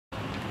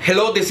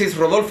Hello, this is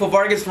Rodolfo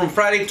Vargas from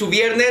Friday to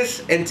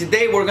Viernes, and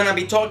today we're going to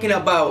be talking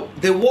about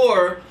the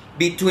war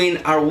between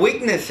our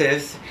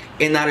weaknesses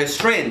and our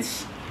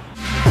strengths.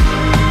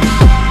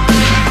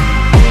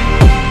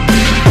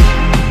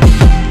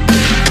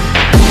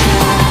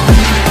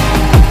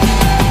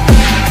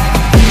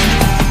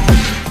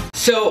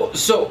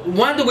 So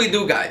what do we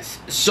do, guys?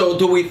 So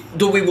do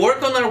we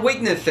work on our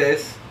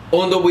weaknesses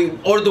or do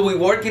we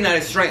work in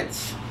our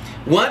strengths?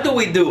 What do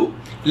we do?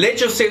 Let's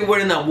just say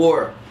we're in a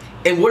war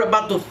and we're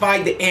about to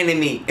fight the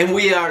enemy and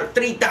we are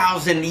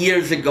 3,000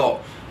 years ago.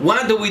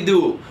 What do we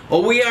do?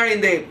 Or we are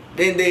in the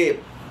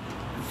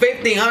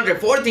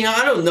 1500, 1400,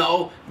 I don't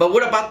know, but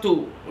we're about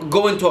to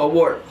go into a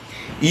war.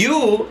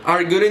 You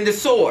are good in the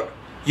sword.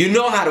 You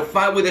know how to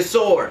fight with a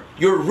sword.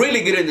 You're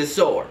really good in the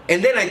sword.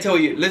 And then I tell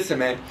you, listen,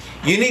 man,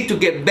 you need to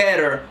get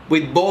better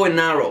with bow and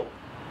arrow.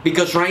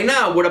 Because right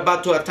now, we're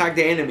about to attack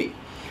the enemy.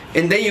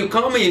 And then you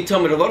come and you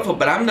tell me, Rodolfo,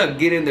 but I'm not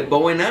getting the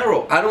bow and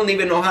arrow. I don't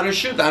even know how to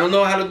shoot. I don't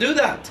know how to do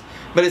that.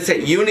 But it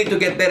said, you need to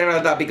get better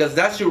at that because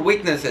that's your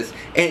weaknesses.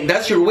 And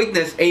that's your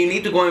weakness, and you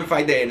need to go and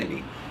fight the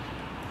enemy.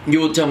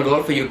 You will tell me,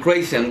 Rodolfo, you're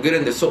crazy. I'm good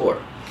in the sword.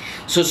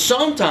 So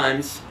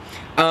sometimes,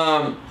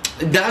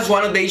 that's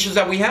one of the issues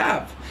that we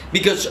have.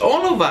 Because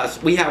all of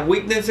us, we have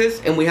weaknesses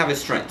and we have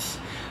strengths.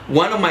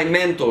 One of my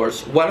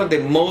mentors, one of the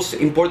most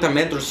important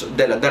mentors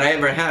that I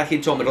ever had,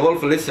 he told me,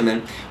 Rodolfo, listen,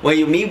 man, when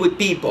you meet with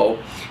people,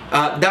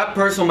 that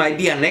person might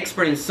be an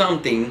expert in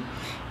something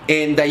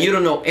and that you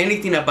don't know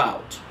anything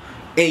about.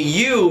 And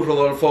you,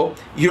 Rodolfo,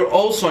 you're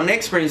also an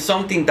expert in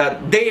something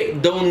that they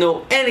don't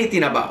know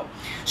anything about.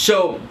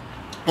 So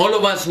all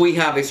of us, we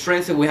have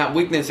strengths and we have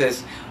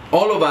weaknesses.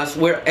 All of us,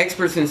 we're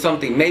experts in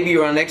something. Maybe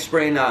you're an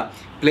expert in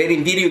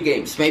playing video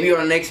games. Maybe you're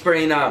an expert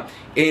in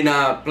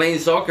playing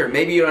soccer.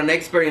 Maybe you're an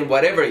expert in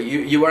whatever.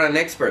 You are an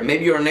expert.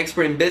 Maybe you're an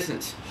expert in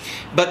business.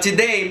 But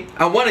today,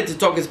 I wanted to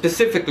talk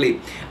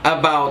specifically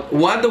about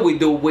what do we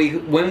do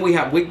when we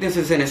have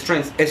weaknesses and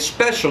strengths,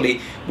 especially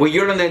when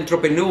you're an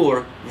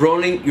entrepreneur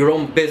running your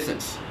own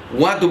business.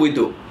 What do we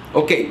do?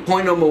 Okay,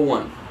 point number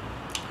one.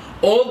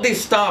 All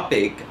this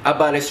topic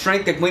about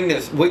strength and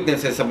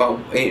weaknesses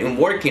about in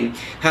working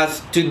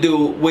has to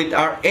do with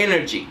our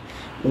energy.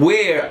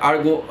 Where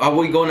are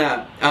we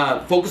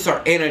gonna focus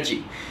our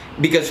energy?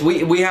 Because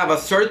we have a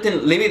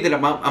certain limited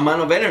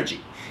amount of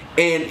energy,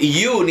 and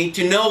you need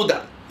to know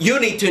that. You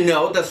need to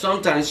know that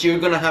sometimes you're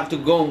gonna have to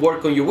go and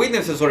work on your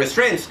weaknesses or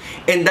strengths,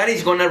 and that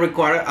is gonna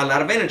require a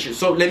lot of energy.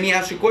 So let me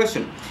ask you a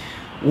question: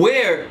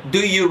 where do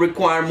you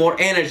require more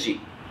energy?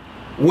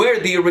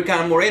 Where do you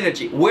require more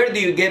energy? Where do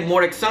you get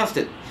more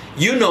exhausted?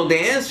 You know the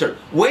answer.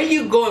 When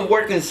you go and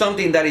work on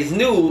something that is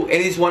new and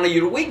is one of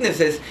your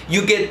weaknesses,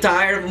 you get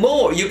tired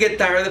more. You get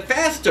tired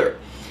faster.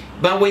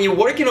 But when you're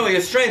working on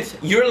your strengths,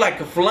 you're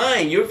like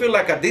flying. You feel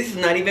like this is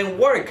not even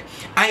work.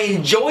 I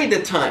enjoy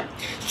the time.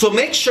 So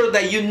make sure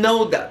that you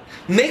know that.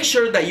 Make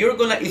sure that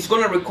it's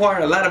gonna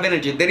require a lot of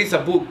energy. There is a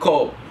book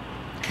called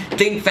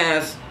Think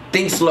Fast,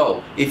 Think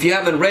Slow. If you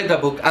haven't read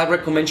that book, I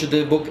recommend you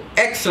the book.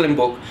 Excellent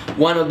book.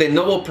 One of the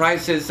Nobel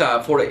Prizes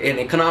in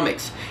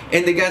economics.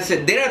 And the guy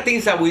said there are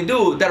things that we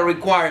do that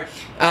require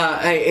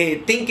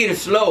thinking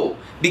slow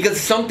because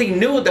it's something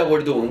new that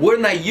we're doing. We're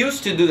not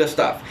used to do the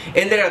stuff.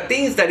 And there are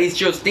things that is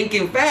just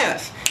thinking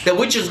fast that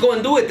we just go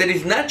and do it that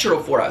is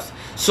natural for us.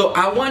 So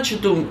I want you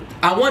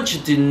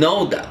to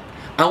know that.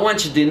 I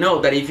want you to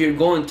know that if you're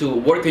going to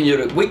work on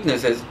your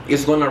weaknesses,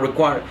 it's going to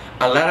require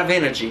a lot of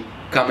energy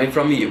coming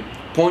from you.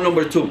 Point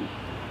number two,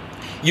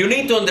 you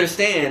need to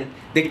understand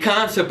the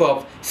concept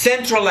of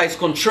centralized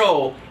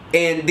control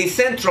and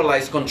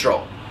decentralized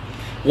control.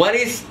 What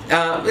is,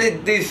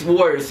 these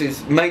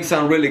words might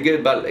sound really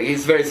good, but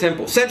it's very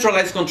simple.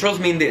 Centralized controls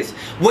mean this.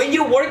 When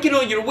you're working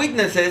on your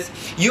weaknesses,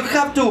 you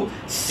have to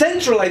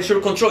centralize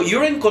your control.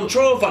 You're in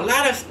control of a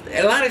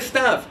lot of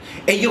stuff,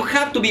 and you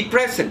have to be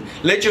present.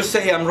 Let's just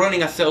say I'm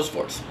running a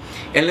Salesforce,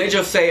 and let's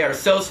just say our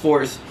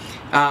Salesforce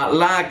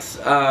lacks,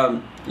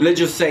 let's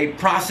just say,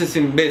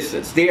 processing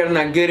business. They are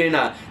not good in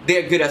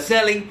they're good at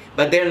selling,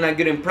 but they're not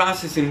good in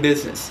processing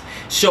business.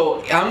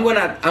 So I'm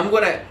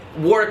gonna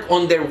work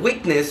on their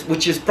weakness,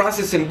 which is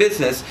processing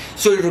business.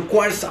 So it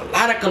requires a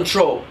lot of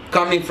control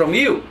coming from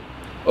you.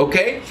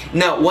 Okay?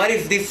 Now, what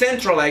is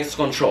decentralized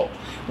control?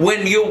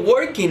 When you're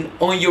working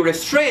on your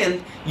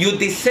strength, you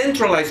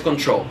decentralize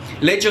control.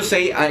 Let's just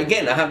say,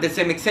 again, I have the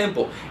same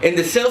example. And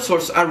the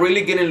Salesforce are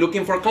really good in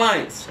looking for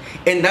clients.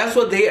 And that's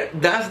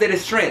their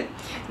strength.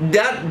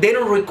 That they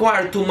don't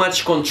require too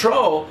much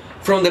control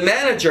from the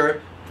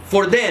manager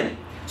for them.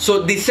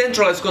 So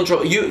decentralized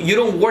control. You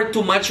don't work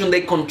too much on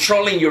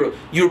controlling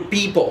your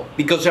people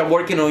because you're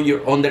working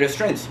on their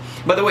strengths.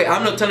 By the way,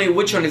 I'm not telling you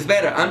which one is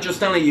better. I'm just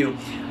telling you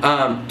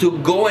to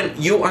go and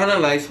you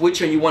analyze which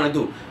one you want to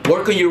do.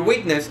 Work on your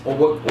weakness or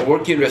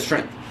work on your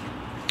strength.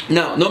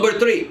 Now, number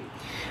three,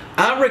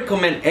 I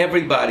recommend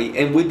everybody,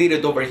 and we did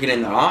it over here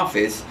in the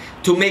office,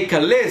 to make a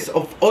list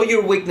of all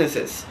your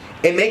weaknesses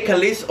and make a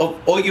list of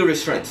all your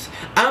strengths.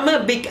 I'm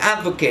a big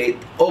advocate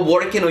of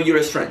working on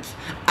your strengths.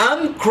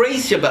 I'm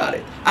crazy about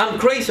it. I'm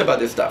crazy about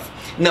this stuff.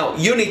 Now,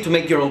 you need to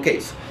make your own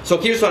case. So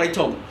here's what I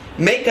told them.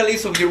 Make a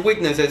list of your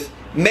weaknesses.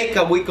 Make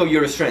a week of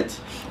your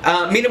strengths.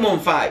 Minimum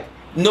 5.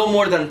 No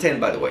more than 10,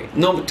 by the way.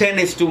 No, 10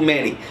 is too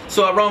many.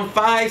 So around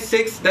 5,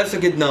 6, that's a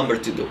good number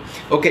to do.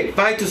 Okay,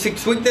 5 to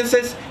 6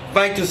 weaknesses,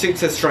 5 to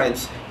 6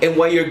 strengths, and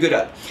what you're good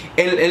at.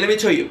 And let me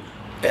tell you,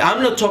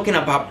 I'm not talking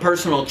about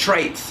personal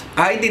traits.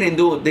 I didn't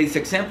do this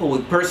example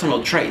with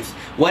personal traits.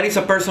 What is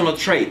a personal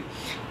trait?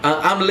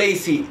 I'm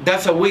lazy.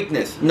 That's a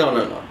weakness.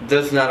 No,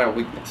 that's not a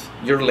weakness.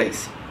 You're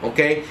lazy.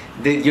 Okay,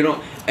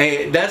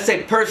 that's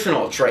a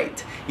personal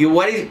trait.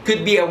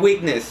 Could be a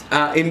weakness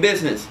in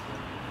business?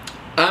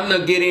 I'm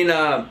not getting,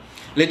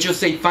 let's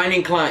just say,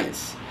 finding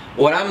clients,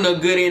 or I'm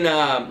not getting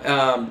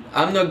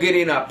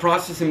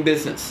processing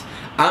business.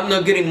 I'm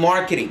not getting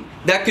marketing.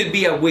 That could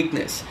be a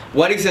weakness.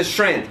 What is a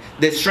strength?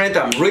 The strength,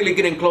 I'm really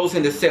getting close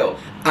in the sale.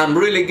 I'm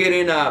really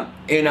getting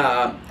in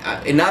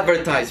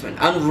advertisement.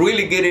 I'm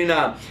really getting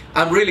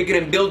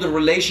build a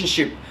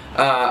relationship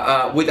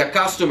with the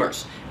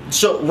customers.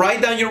 So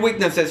write down your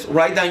weaknesses,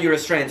 write down your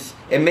strengths,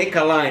 and make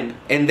a line.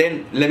 And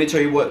then let me tell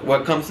you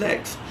what comes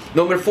next.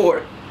 Number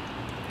 4.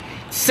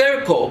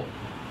 Circle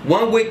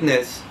one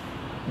weakness,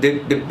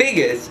 the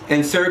biggest,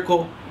 and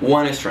circle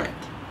one strength.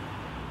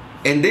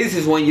 And this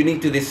is when you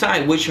need to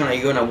decide which one are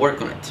you going to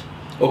work on it.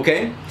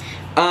 Okay?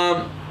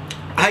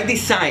 I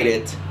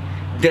decided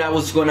that I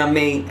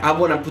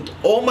want to put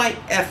all my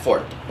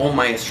effort on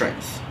my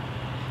strengths.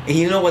 And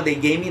you know what they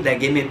gave me? They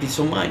gave me a peace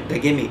of mind. They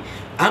gave me,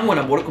 I'm going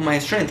to work on my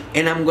strength,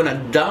 and I'm going to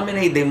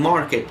dominate the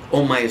market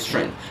on my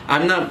strength.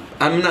 I'm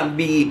not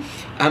be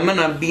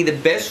the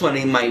best one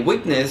in my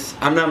weakness.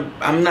 I'm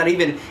not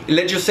even,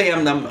 let's just say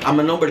I'm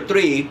a number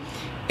 3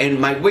 in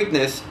my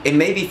weakness, and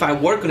maybe if I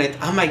work on it,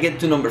 I might get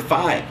to number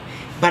 5.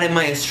 But in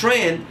my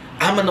strength,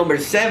 I'm a number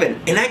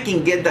 7, and I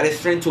can get that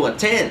strength to a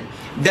 10.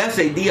 That's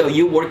the idea of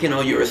you working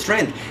on your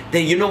strength.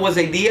 Then you know what's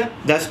the idea?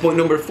 That's point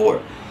number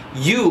 4.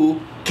 You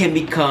can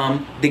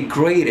become the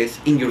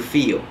greatest in your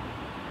field.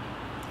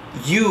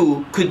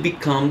 You could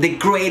become the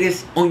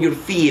greatest on your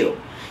field.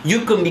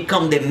 You can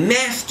become the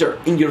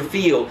master in your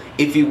field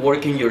if you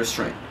work in your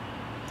strength.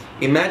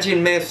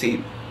 Imagine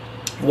Messi.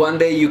 One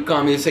day you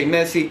come and you say,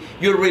 Messi,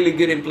 you're really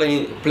good in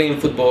playing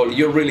football.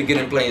 You're really good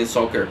in playing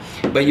soccer.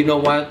 But you know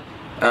what?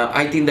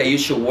 I think that you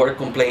should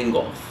work on playing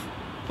golf.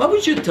 What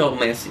would you tell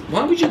Messi?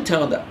 Why would you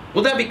tell that?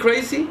 Would that be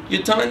crazy?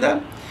 You telling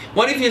that?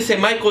 What if you say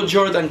Michael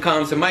Jordan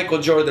comes and Michael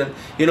Jordan,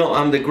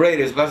 I'm the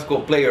greatest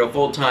basketball player of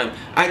all time.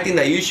 I think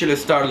that you should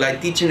start like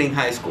teaching in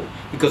high school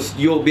because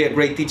you'll be a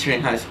great teacher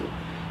in high school.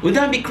 Would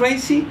that be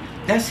crazy?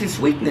 That's his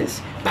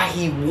weakness. But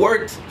he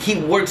worked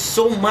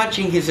so much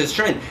in his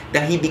strength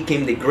that he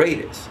became the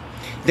greatest.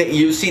 That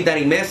you see that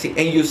in Messi,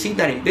 and you see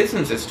that in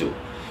businesses too.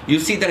 You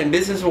see that in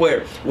business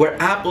where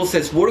Apple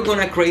says, we're going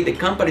to create the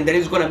company that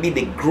is going to be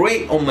the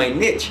great on my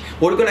niche.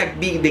 We're going to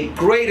be the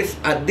greatest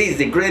at this,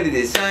 the greatest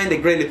design,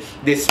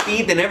 the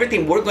speed and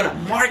everything. We're going to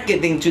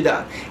market into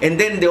that. And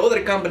then the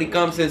other company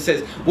comes and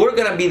says, we're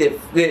going to be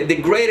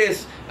the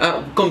greatest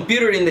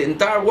computer in the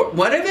entire world.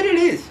 Whatever it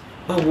is,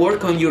 but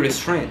work on your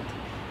strength.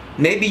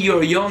 Maybe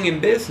you're young in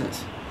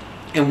business,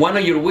 and one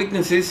of your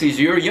weaknesses is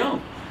you're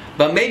young.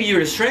 But maybe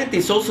your strength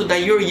is also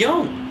that you're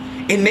young.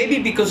 And maybe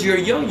because you're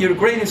young, you're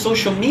great in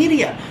social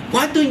media.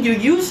 Why don't you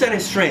use that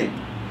strength?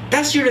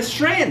 That's your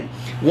strength.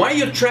 Why are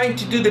you trying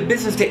to do the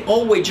business the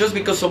old way just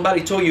because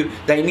somebody told you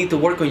that you need to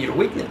work on your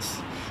weakness?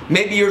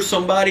 Maybe you're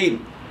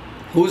somebody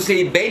who's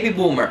a baby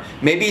boomer.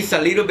 Maybe it's a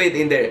little bit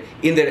in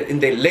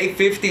the late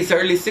 50s,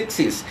 early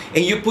 60s.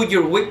 And you put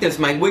your weakness,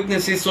 my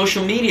weakness is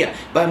social media.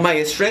 But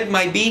my strength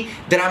might be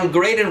that I'm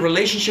great in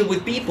relationship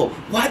with people.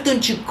 Why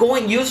don't you go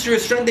and use your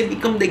strength and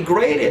become the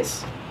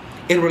greatest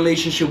in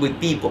relationship with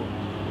people?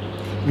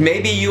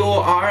 Maybe you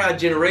are a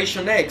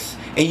Generation X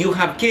and you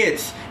have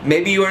kids.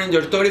 Maybe you are in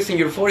your 30s and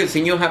your 40s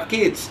and you have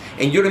kids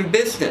and you're in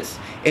business.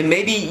 And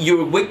maybe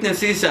your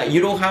weakness is that you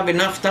don't have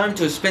enough time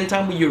to spend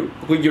time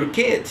with your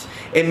kids.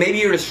 And maybe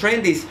your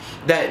strength is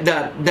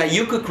that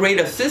you could create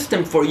a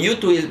system for you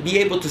to be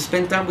able to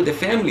spend time with the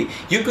family.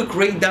 You could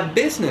create that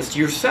business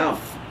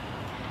yourself.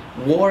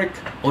 Work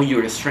on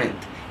your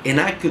strength. And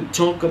I could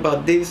talk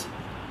about this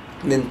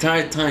the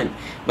entire time,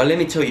 but let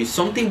me tell you,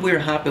 something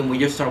weird happens when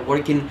you start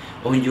working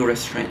on your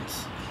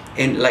strengths.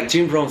 And like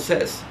Jim Brown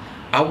says,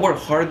 I work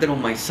harder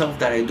on myself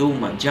than I do on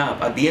my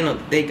job. At the end of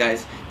the day,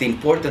 guys, the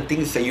important thing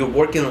is that you're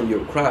working on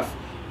your craft.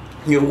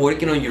 You're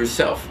working on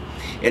yourself.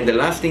 And the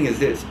last thing is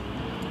this: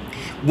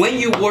 when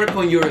you work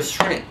on your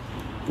strength,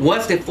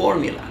 what's the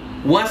formula?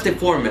 What's the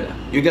formula?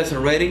 You guys are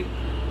ready?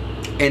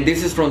 And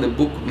this is from the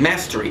book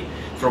Mastery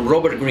from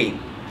Robert Greene.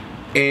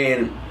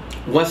 And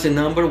what's the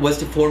number? What's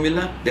the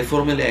formula? The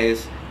formula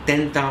is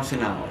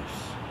 10,000 hours.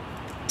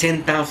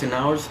 10,000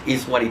 hours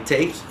is what it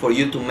takes for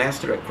you to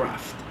master a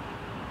craft.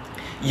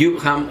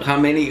 How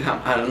many?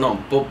 I don't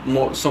know.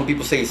 More, some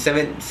people say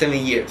 7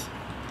 years,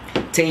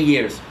 10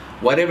 years,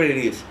 whatever it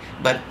is.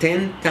 But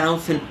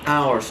 10,000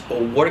 hours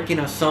of working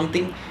on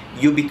something,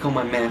 you become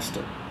a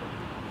master.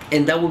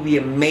 And that would be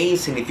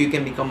amazing if you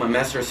can become a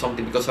master of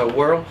something, because our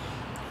world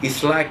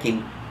is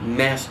lacking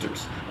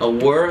masters. A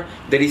world,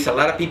 there is a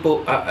lot of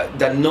people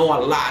that know a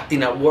lot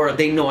in a world.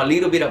 They know a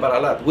little bit about a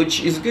lot,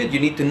 which is good, you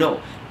need to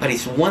know. But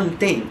it's one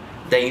thing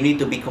that you need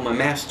to become a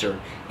master,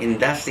 and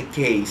that's the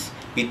case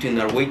between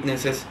our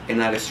weaknesses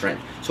and our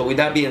strength. So with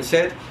that being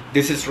said,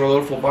 this is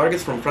Rodolfo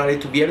Vargas from Friday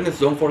to Viernes.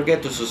 Don't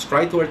forget to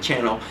subscribe to our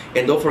channel,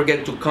 and don't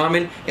forget to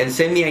comment and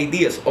send me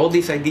ideas. All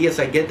these ideas,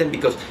 I get them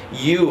because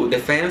you, the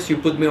fans, you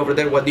put me over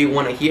there. What do you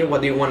want to hear?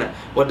 What do you want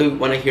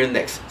to hear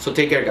next? So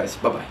take care, guys.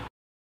 Bye-bye.